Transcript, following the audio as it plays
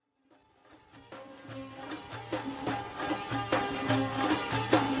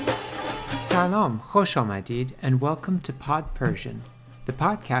Salam, خوش آمدید, and welcome to Pod Persian, the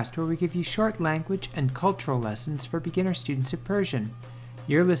podcast where we give you short language and cultural lessons for beginner students of Persian.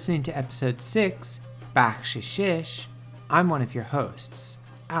 You're listening to episode 6, Bakhsh Shish. I'm one of your hosts,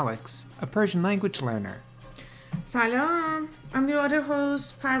 Alex, a Persian language learner. Salam, I'm your other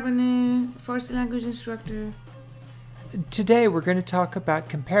host, Parvane, Farsi language instructor. Today we're going to talk about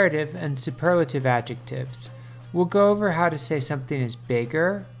comparative and superlative adjectives. We'll go over how to say something is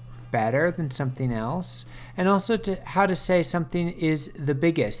bigger, better than something else, and also how to say something is the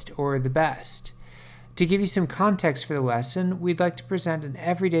biggest or the best. To give you some context for the lesson, we'd like to present an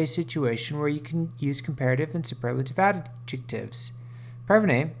everyday situation where you can use comparative and superlative adjectives.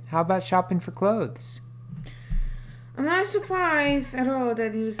 Parvane, how about shopping for clothes? I'm not surprised at all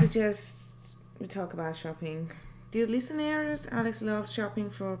that you suggest we talk about shopping. Dear listeners, Alex loves shopping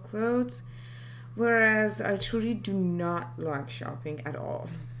for clothes, whereas I truly do not like shopping at all.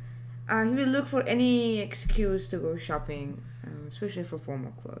 He will look for any excuse to go shopping, especially for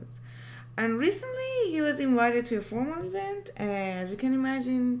formal clothes. And recently, he was invited to a formal event. As you can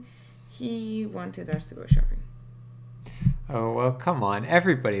imagine, he wanted us to go shopping. Oh, well, come on.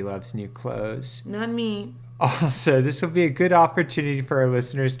 Everybody loves new clothes. Not me. Also, this will be a good opportunity for our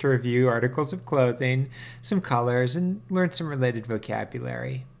listeners to review articles of clothing, some colors, and learn some related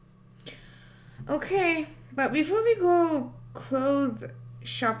vocabulary. Okay, but before we go clothes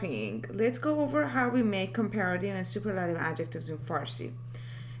shopping, let's go over how we make comparative and superlative adjectives in Farsi.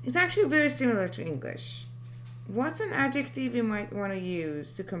 It's actually very similar to English. What's an adjective you might want to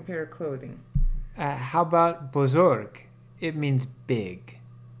use to compare clothing? How about bozorg? It means big.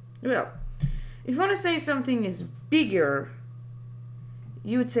 Well, if you want to say something is bigger,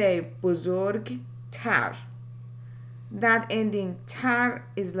 you would say bozorg tar. That ending tar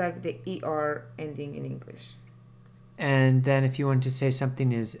is like the ER ending in English. And then if you want to say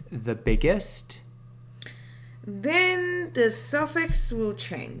something is the biggest, then the suffix will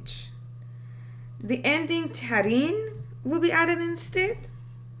change. The ending tarin will be added instead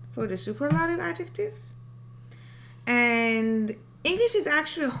for the superlative adjectives. And English is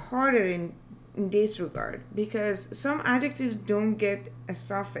actually harder in this regard because some adjectives don't get a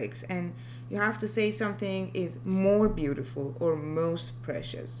suffix and you have to say something is more beautiful or most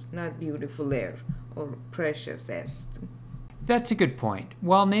precious, not beautifuler or preciousest. That's a good point.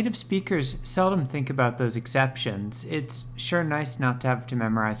 While native speakers seldom think about those exceptions, it's sure nice not to have to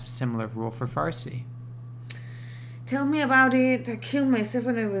memorize a similar rule for Farsi. Tell me about it. I killed myself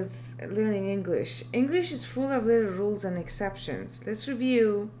when I was learning English. English is full of little rules and exceptions. Let's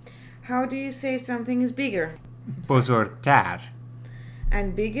review. How do you say something is bigger? Bozorgtar.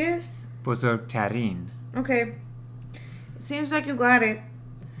 And biggest? Bozorgtarin. Okay. It seems like you got it.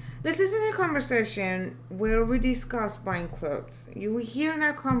 Let's listen to a conversation where we discuss buying clothes. You will hear in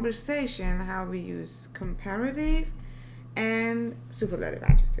our conversation how we use comparative and superlative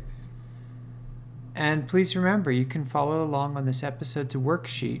adjectives. And please remember, you can follow along on this episode's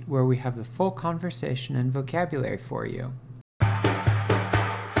worksheet where we have the full conversation and vocabulary for you.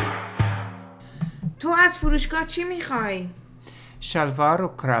 تو از فروشگاه چی میخوای؟ شلوار و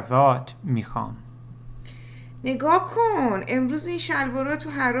کراوات میخوام. نگاه کن، امروز این شلوارا تو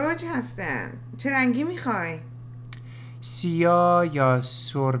حراج هستن. چه رنگی میخوای؟ سیاه یا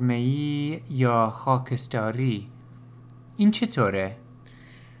سرمه‌ای یا خاکستری. این چطوره؟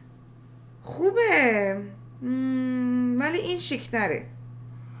 خوبه، ولی این شیک‌تره.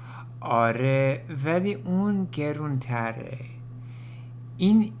 آره، ولی اون گرونتره.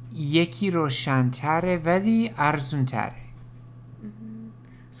 این یکی روشن‌تره ولی ارزون‌تره.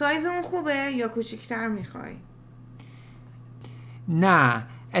 سایز اون خوبه یا کوچیک‌تر میخوای؟ نه،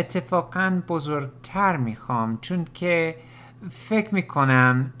 اتفاقاً بزرگتر میخوام چون که فکر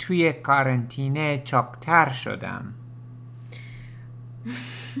میکنم توی قرنطینه چاقتر شدم.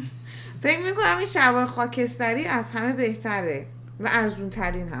 فکر میکنم این شلوار خاکستری از همه بهتره و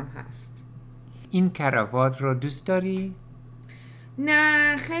ارزونترین هم هست. این کراوات رو دوست داری؟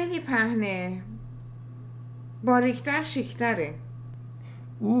 نه، خیلی پهنه. باریکتر شیکتره.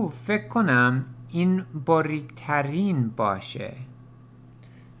 فکر کنم این باریکترین باشه.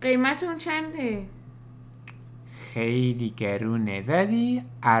 قیمت اون چنده؟ خیلی گرونه ولی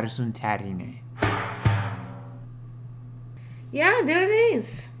ارزون ترینه. Yeah, there it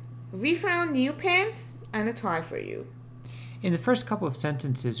is. We found new pants and a tie for you. In the first couple of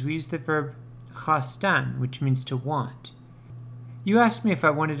sentences, we use the verb khastan, which means to want. You asked me if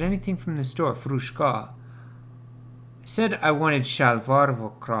I wanted anything from the store, frushka. I said I wanted shalvar vo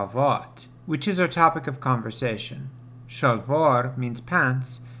kravat, which is our topic of conversation. Shalvar means pants,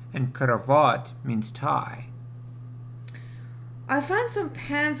 and kravat means tie. I found some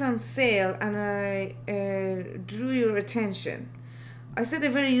pants on sale and I drew your attention. I said a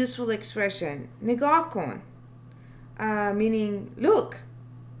very useful expression, نگاه کن, meaning look.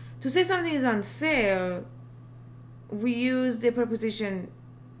 To say something is on sale, we use the preposition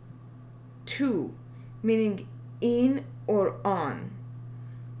to, meaning in or on,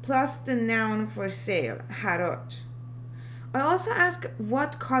 plus the noun for sale, حراج. I also asked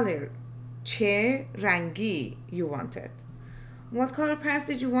what color, چه رنگی, you wanted. What color pants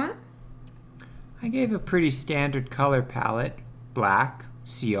did you want? I gave a pretty standard color palette: black,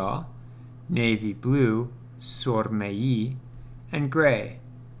 سیاه, navy blue, سرمه‌ای, and gray,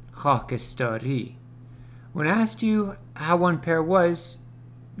 خاکستری. When I asked you how one pair was,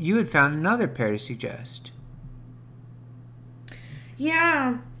 you had found another pair to suggest.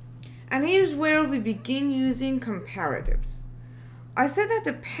 Yeah, and here's where we begin using comparatives. I said that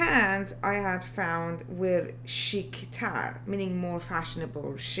the pants I had found were chic-tar, meaning more fashionable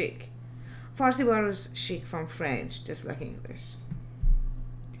or chic. Farsi borrows chic from French, just like English.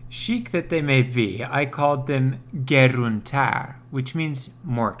 Chic that they may be, I called them geruntar, which means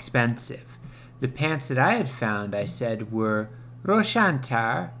more expensive. The pants that I had found, I said, were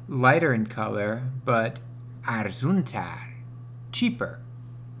roshantar, lighter in color, but arzuntar, cheaper.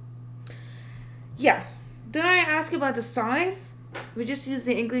 Yeah. Then I ask about the size. We just use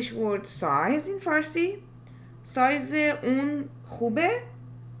the English word size in Farsi. Size un خوبه?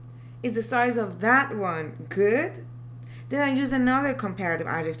 Is the size of that one good? Then I use another comparative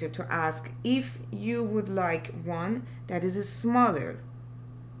adjective to ask if you would like one that is smaller.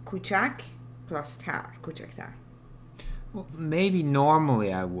 کوچک plus tar, کوچکتر. Well, maybe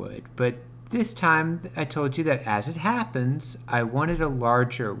normally I would, but this time I told you that as it happens, I wanted a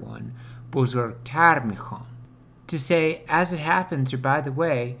larger one. بزرگتر میخوام. To say as it happens or by the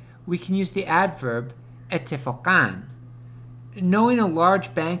way, we can use the adverb اتفاقاً. Knowing a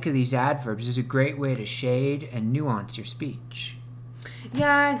large bank of these adverbs is a great way to shade and nuance your speech.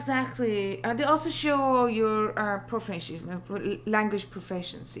 Yeah, exactly. They also show your proficiency, language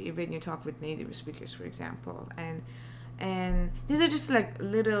proficiency when you talk with native speakers, for example. And these are just like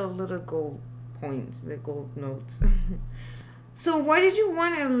little gold points, the gold notes. So why did you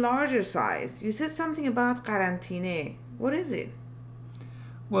want a larger size? You said something about قرنطینه. What is it?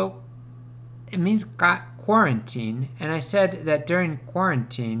 Well, it means quarantine, and I said that during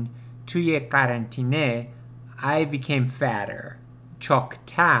quarantine, توی قرنطینه, I became fatter.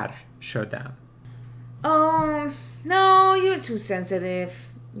 چاق‌تر شدم. Oh, no, you're too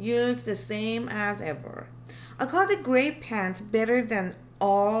sensitive. You look the same as ever. I call the gray pants better than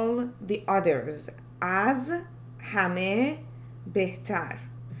all the others. از همه بهتر.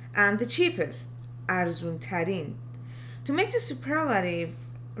 And the cheapest. ارزونترین. To make the superlative,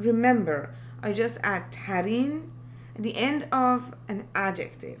 remember, I just add tarin at the end of an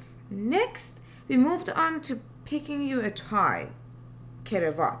adjective. Next, we moved on to picking you a tie,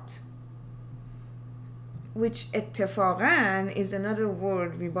 keravat, which اتفاقاً is another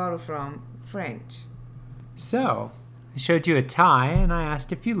word we borrow from French. So, I showed you a tie and I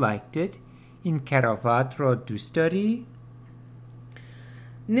asked if you liked it. این کراوات رو دوست داری؟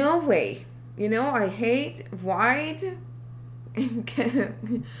 No way. You know, I hate wide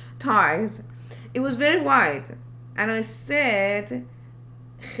ties. It was very wide. And I said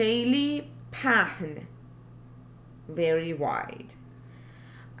خیلی پهن. Very wide.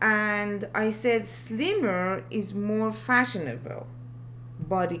 And I said slimmer is more fashionable.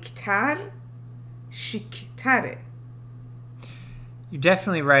 باریکتر شیکتره. You're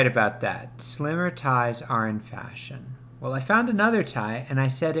definitely right about that. Slimmer ties are in fashion. Well, I found another tie and I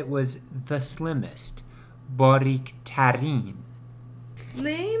said it was the slimmest. باریکترین.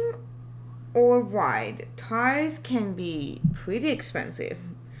 Slim or wide, ties can be pretty expensive.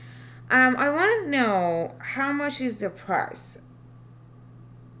 I want to know how much is the price.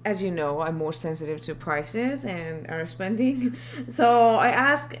 As you know, I'm more sensitive to prices and our spending. So I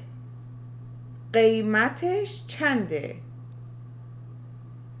ask قیمتش چنده?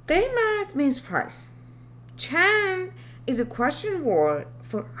 قیمت means price. چند is a question word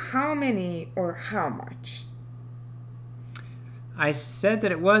for how many or how much. I said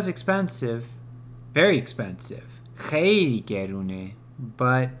that it was expensive, very expensive. خیلی گرونه,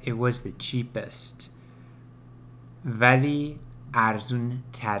 but it was the cheapest. ولی ارزون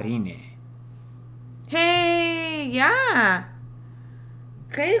ترینه. Hey, yeah.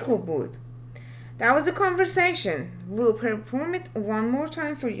 خیلی خوب بود. That was a conversation. We'll perform it one more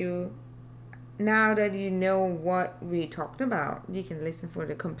time for you. Now that you know what we talked about, you can listen for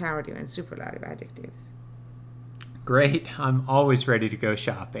the comparative and superlative adjectives. Great, I'm always ready to go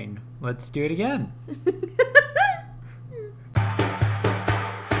shopping. Let's do it again.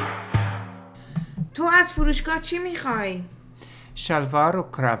 تو از فروشگاه چی میخوای؟ شلوار و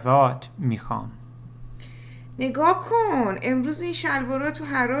کراوات میخوام. نگاه کن، امروز این شلوارا تو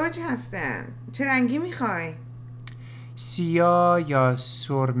حراج هستن. چه رنگی میخوای؟ سیاه یا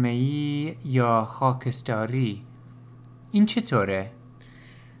سرمه‌ای یا خاکستری. این چطوره؟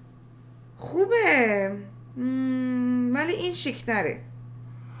 خوبه. ولی این شیک‌تره.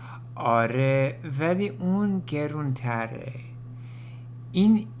 آره ولی اون گرونتره.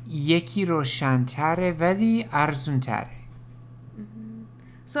 این یکی روشنتره ولی ارزونتره.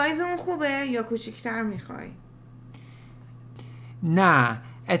 سایز اون خوبه یا کوچیک‌تر میخوای؟ نه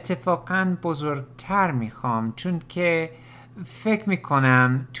اتفاقا بزرگتر میخوام چون که فکر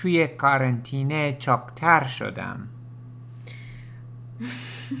میکنم توی کارنتینه چاقتر شدم.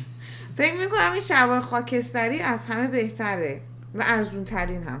 فکر میکنم این شلوار خاکستری از همه بهتره و ارزون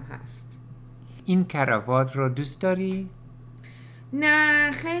ترین هم هست. این کراوات رو دوست داری؟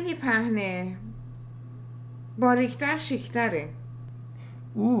 نه خیلی پهنه. باریکتر شیکتره.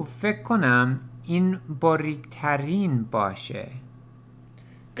 فکر کنم این باریکترین باشه.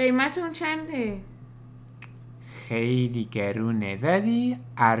 قیمت اون چنده؟ خیلی گرونه ولی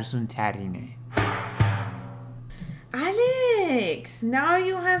ارزون ترینه. Alex, now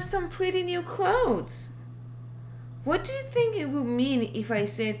you have some pretty new clothes. What do you think it would mean if I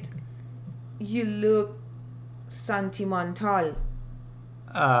said you look sentimental?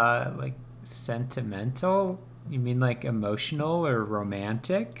 Like sentimental? You mean like emotional or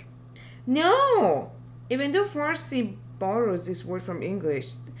romantic? No! Even though Farsi borrows this word from English,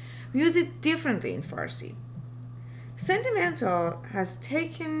 we use it differently in Farsi. Sentimental has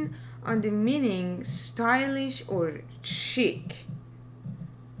taken on the meaning stylish or chic.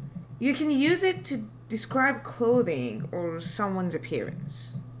 You can use it to describe clothing or someone's appearance.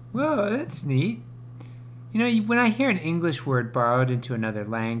 Whoa, that's neat. You know, when I hear an English word borrowed into another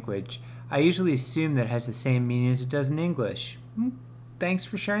language, I usually assume that it has the same meaning as it does in English. Thanks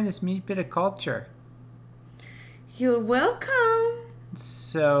for sharing this neat bit of culture. You're welcome.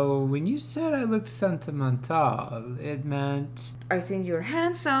 So, when you said I looked sentimental, it meant... I think you're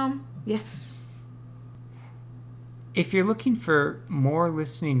handsome. Yes. If you're looking for more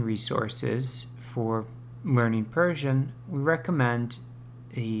listening resources for learning Persian, we recommend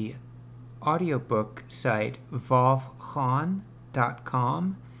the audiobook site vavkhan.com,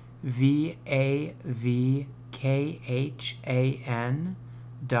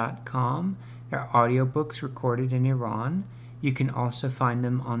 VAVKHAN.com. They're audiobooks recorded in Iran. You can also find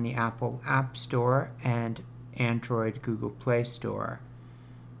them on the Apple App Store and Android Google Play Store.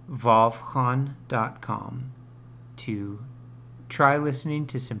 vavkhan.com to try listening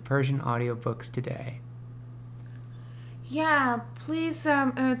to some Persian audiobooks today. Yeah, please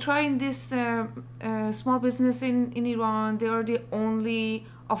try in this small business in Iran. They are the only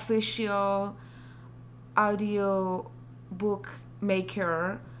official audio book maker,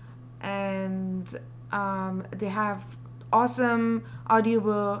 and they have awesome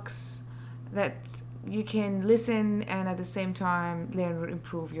audiobooks that you can listen and at the same time learn or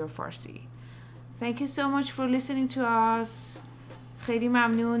improve your Farsi. Thank you so much for listening to us. خیلی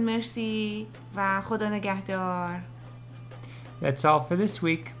ممنون، مرسی و خدا نگهدار. That's all for this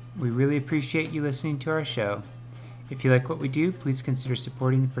week. We really appreciate you listening to our show. If you like what we do, please consider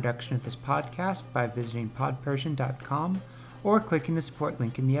supporting the production of this podcast by visiting podpersian.com or clicking the support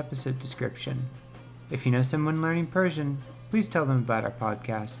link in the episode description. If you know someone learning Persian, please tell them about our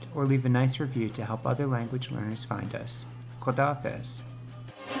podcast or leave a nice review to help other language learners find us. Khuda Hafiz.